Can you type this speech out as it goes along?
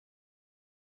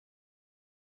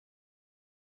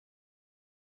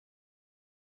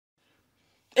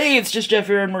Hey, it's just Jeff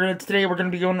here, and today we're gonna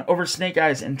be going over Snake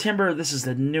Eyes and Timber. This is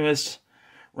the newest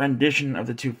rendition of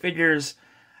the two figures.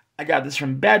 I got this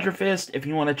from Badger Fist. If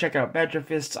you want to check out Badger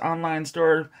Fist's online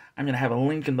store, I'm gonna have a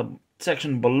link in the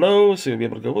section below, so you'll be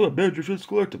able to go, oh, Badger Fist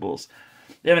Collectibles.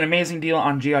 They have an amazing deal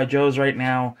on G.I. Joes right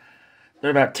now.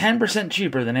 They're about 10%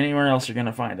 cheaper than anywhere else you're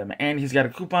gonna find them, and he's got a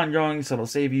coupon going, so it'll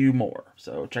save you more.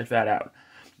 So check that out.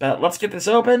 But let's get this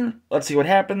open. Let's see what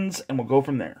happens, and we'll go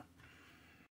from there.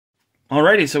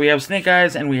 Alrighty, so we have Snake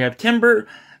Eyes and we have Timber.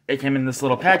 They came in this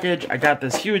little package. I got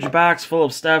this huge box full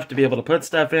of stuff to be able to put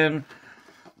stuff in.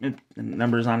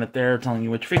 Numbers on it there telling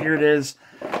you which figure it is.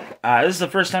 This is the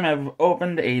first time I've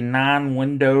opened a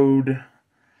non-windowed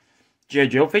G.I.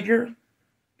 Joe figure.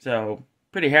 So,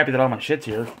 pretty happy that all my shit's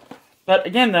here. But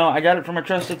again, though, I got it from a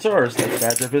trusted source. Like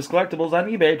Badger Fist Collectibles on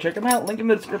eBay. Check them out. Link in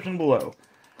the description below.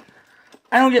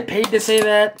 I don't get paid to say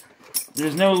that.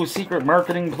 There's no secret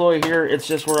marketing ploy here. It's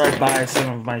just where I buy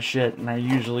some of my shit, and I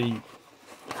usually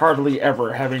hardly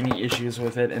ever have any issues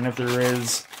with it. And if there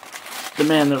is, the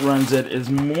man that runs it is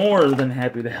more than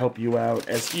happy to help you out,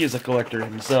 as he is a collector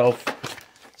himself.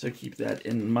 So keep that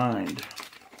in mind.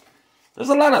 There's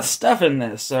a lot of stuff in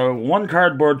this. So one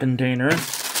cardboard container,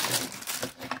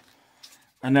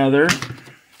 another,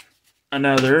 and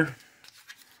then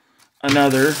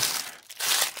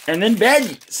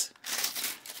baggies.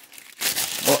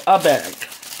 Well, a bag.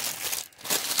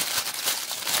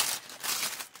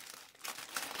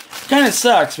 Kind of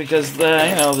sucks because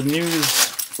the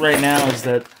news right now is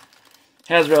that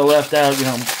Hasbro left out,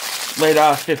 laid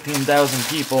off 15,000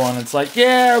 people, and it's like,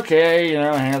 yeah, okay,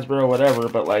 Hasbro, whatever,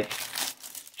 but like,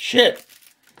 shit.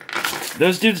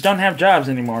 Those dudes don't have jobs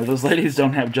anymore. Those ladies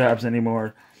don't have jobs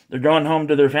anymore. They're going home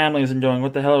to their families and going,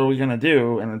 what the hell are we gonna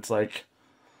do? And it's like,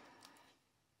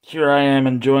 here I am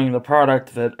enjoying the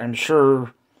product that I'm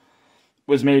sure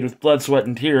was made with blood, sweat,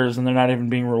 and tears, and they're not even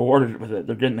being rewarded with it.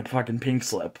 They're getting a fucking pink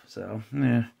slip. So,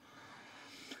 yeah.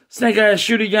 Snake Eyes,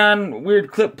 shooty gun,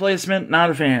 weird clip placement,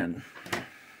 not a fan.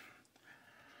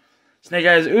 Snake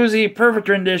Eyes Uzi, perfect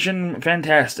rendition,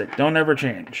 fantastic. Don't ever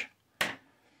change.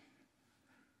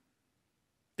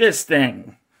 This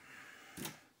thing.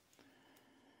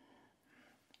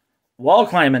 Wall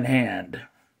climbing hand.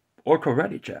 Or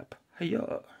karate chop.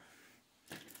 Hiya.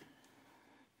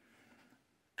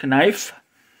 Knife.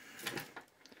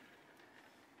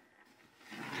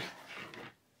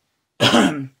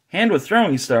 Hand with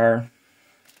throwing star.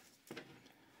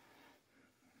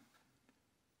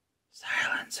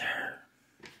 Silencer.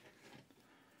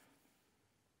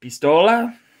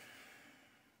 Pistola.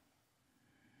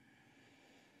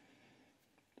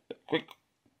 Quick.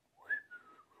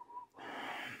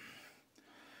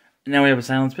 And now we have a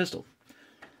silenced pistol.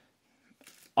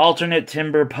 Alternate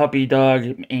Timber puppy dog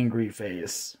angry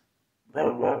face.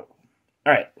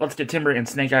 Alright, let's get Timber and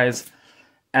Snake Eyes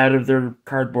out of their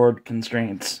cardboard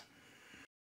constraints.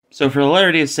 So for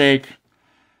hilarity's sake,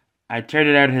 I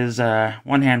traded out his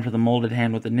one hand for the molded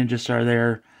hand with the ninja star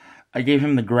there. I gave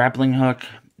him the grappling hook,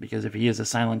 because if he is a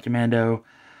silent commando,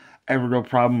 I have a real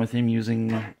problem with him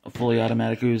using a fully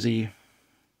automatic Uzi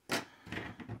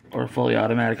or a fully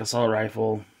automatic assault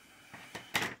rifle.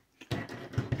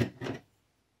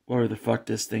 Whatever the fuck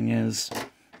this thing is.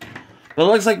 But it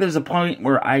looks like there's a point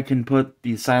where I can put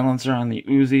the silencer on the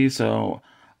Uzi, so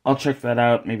I'll check that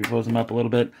out, maybe pose them up a little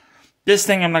bit. This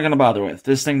thing I'm not going to bother with.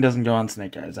 This thing doesn't go on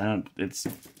Snake Eyes. It's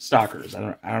Stalkers.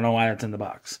 I don't know why it's in the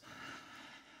box.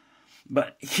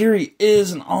 But here he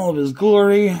is in all of his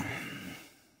glory.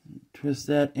 Twist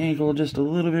that ankle just a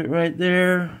little bit right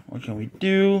there. What can we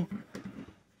do?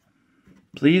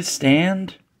 Please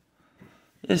stand.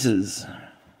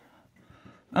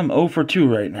 I'm 0 for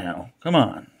 2 right now. Come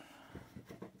on.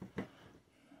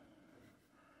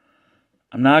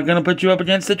 I'm not going to put you up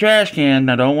against the trash can.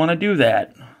 I don't want to do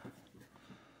that.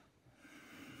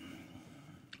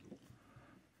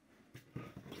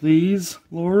 Please,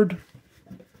 Lord.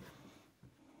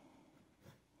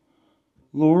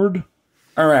 Lord.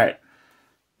 Alright.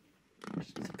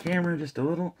 The camera just a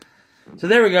little. So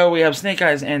there we go. We have Snake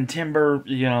Eyes and Timber.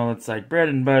 It's like bread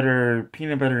and butter,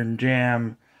 peanut butter and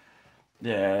jam.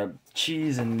 Yeah,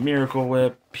 cheese and Miracle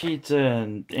Whip, pizza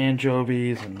and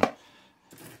anchovies, and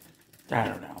I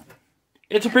don't know.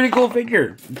 It's a pretty cool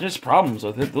figure. There's problems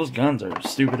with it. Those guns are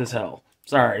stupid as hell.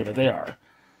 Sorry, but they are.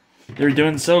 They're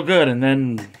doing so good, and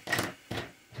then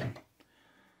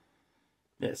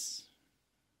this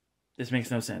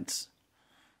makes no sense.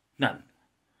 None.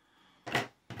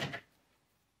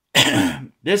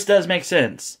 This does make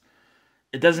sense.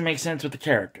 It doesn't make sense with the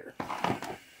character.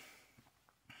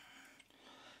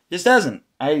 This doesn't.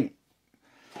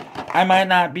 I might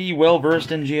not be well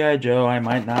versed in G.I. Joe. I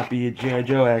might not be a G.I.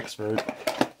 Joe expert.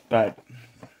 But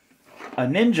a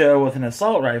ninja with an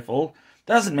assault rifle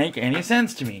doesn't make any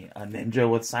sense to me. A ninja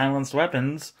with silenced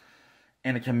weapons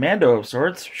and a commando of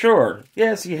sorts, sure.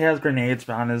 Yes, he has grenades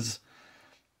on his,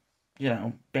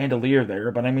 bandolier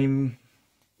there. But I mean,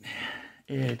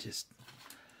 it's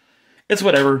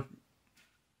whatever.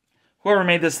 Whoever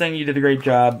made this thing, you did a great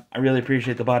job. I really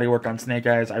appreciate the bodywork on Snake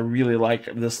Eyes. I really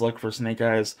like this look for Snake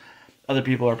Eyes. Other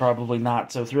people are probably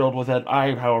not so thrilled with it.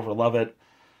 I, however, love it.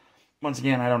 Once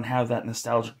again, I don't have that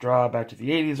nostalgic draw back to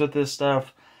the 80s with this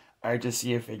stuff. I just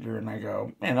see a figure and I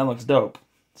go, man, that looks dope.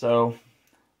 So,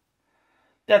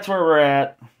 that's where we're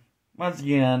at. Once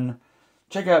again,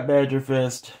 check out Badger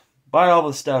Fist. Buy all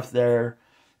the stuff there.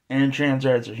 And trans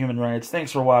rights are human rights.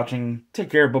 Thanks for watching. Take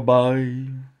care. Bye-bye.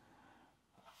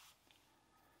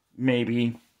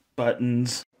 Maybe.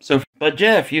 Buttons. But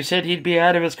Jeff, you said he'd be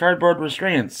out of his cardboard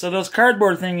restraints. So those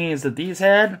cardboard thingies that these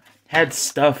had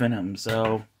stuff in them.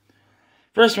 So,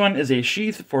 first one is a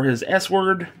sheath for his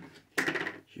S-word.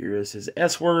 Here is his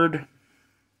S-word.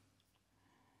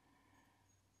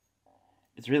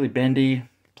 It's really bendy.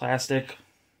 Plastic.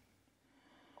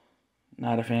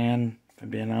 Not a fan, if I'm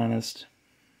being honest.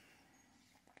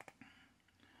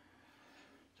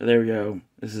 So there we go.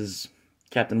 This is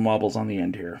Captain Wobbles on the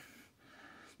end here.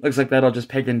 Looks like that'll just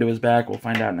peg into his back. We'll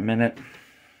find out in a minute.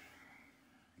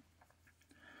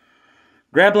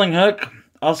 Grappling hook.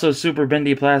 Also super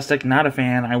bendy plastic. Not a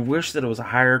fan. I wish that it was a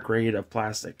higher grade of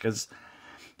plastic. Because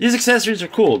these accessories are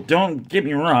cool. Don't get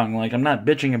me wrong. Like, I'm not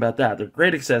bitching about that. They're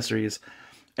great accessories.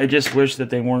 I just wish that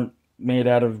they weren't made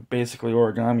out of basically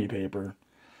origami paper.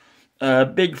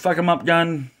 Big fuck 'em up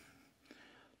gun.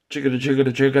 Chickada,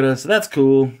 chickada, chickada. So that's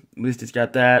cool. At least he's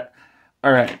got that.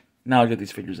 Alright. Now I'll get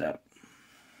these figures out.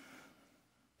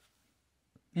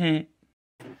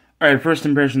 Alright, first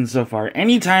impressions so far.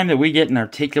 Anytime that we get an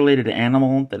articulated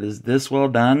animal that is this well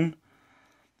done,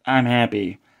 I'm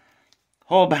happy.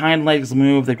 Whole behind legs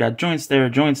move. They've got joints there,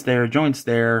 joints there, joints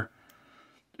there.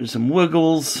 There's some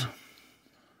wiggles.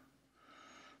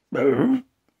 So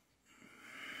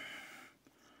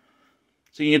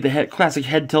you get the classic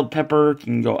head tilt pepper. You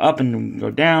can go up and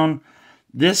go down.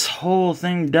 This whole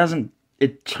thing doesn't...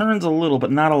 It turns a little,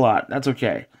 but not a lot. That's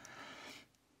okay.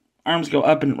 Arms go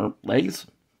up and... Legs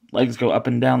go up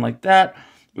and down like that.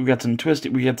 We've got some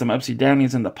twisted... We got some upsy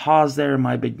downies in the paws there.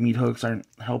 My big meat hooks aren't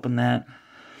helping that.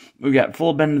 We've got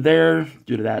full bend there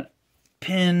due to that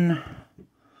pin.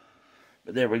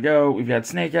 But there we go. We've got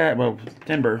Snake Eye... Well,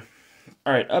 Timber.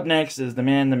 Alright, up next is the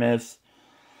man, the myth.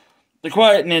 The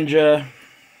Quiet Ninja.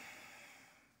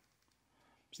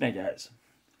 Snake Eyes.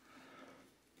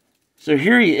 So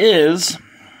here he is.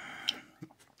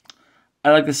 I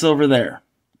like the silver there.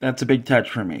 That's a big touch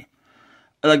for me.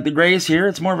 I like the grays here.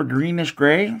 It's more of a greenish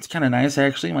gray. It's kind of nice,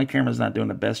 actually. My camera's not doing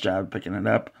the best job picking it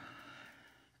up.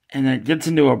 And then it gets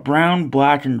into a brown,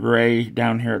 black, and gray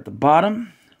down here at the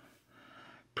bottom.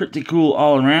 Pretty cool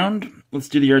all around. Let's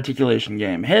do the articulation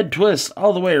game. Head twists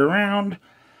all the way around.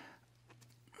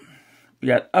 We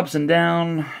got ups and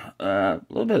down. A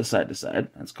little bit of side to side.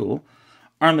 That's cool.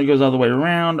 Arm that goes all the way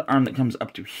around. Arm that comes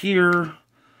up to here.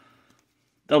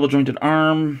 Double jointed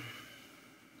arm.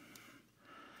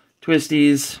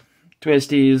 Twisties.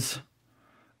 Twisties.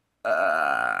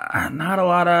 Not a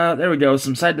lot of... There we go.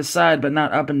 Some side to side, but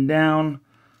not up and down.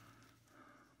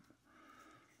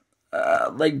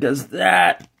 Leg does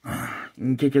that. He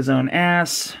can kick his own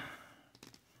ass.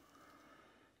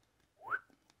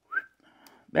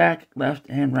 Back, left,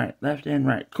 and right. Left and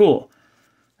right. Cool.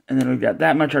 And then we've got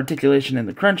that much articulation in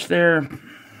the crunch there.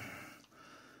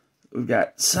 We've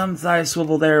got some thigh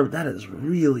swivel there. That is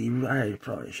really... I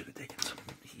probably should have taken some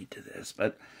heat to this.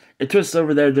 But it twists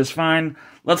over there just fine.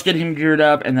 Let's get him geared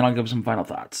up, and then I'll give some final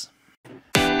thoughts.